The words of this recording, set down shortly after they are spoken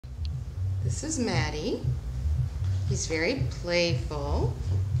This is Matty. He's very playful.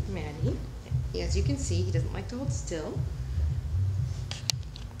 Matty. As you can see, he doesn't like to hold still.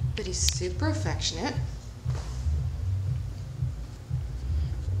 But he's super affectionate.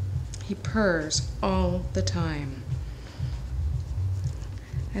 He purrs all the time.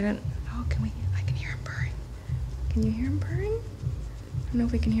 I can hear him purring. Can you hear him purring? I don't know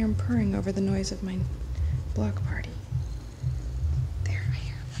if we can hear him purring over the noise of my block party. There, I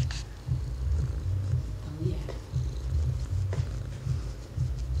hear him. Oh yeah.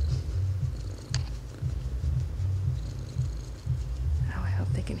 Oh, I hope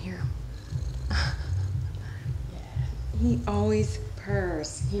they can hear him. He always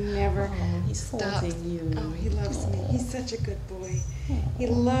purrs. He never stops. Holding you. Oh, he loves me. He's such a good boy. He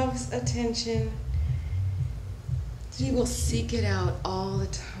loves attention. He will seek it out all the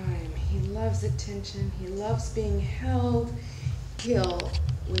time. He loves attention. He loves being held.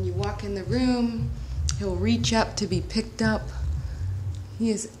 When you walk in the room, he'll reach up to be picked up.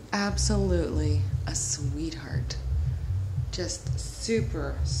 He is absolutely a sweetheart. Just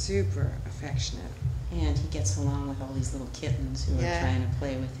super, super affectionate. And he gets along with all these little kittens who are trying to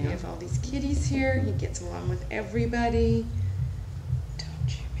play with him. We have all these kitties here. He gets along with everybody. Don't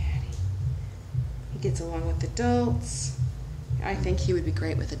you, Matty? He gets along with adults. I think he would be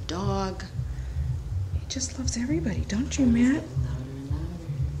great with a dog. He just loves everybody, don't you, Matt? Louder and louder.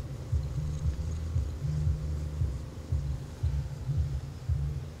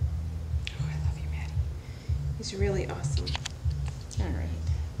 Oh, I love you, Matty. He's really awesome. All right.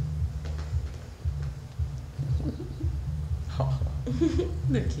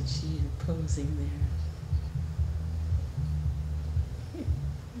 Look at you posing there.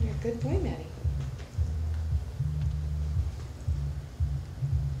 You're a good boy, Matty.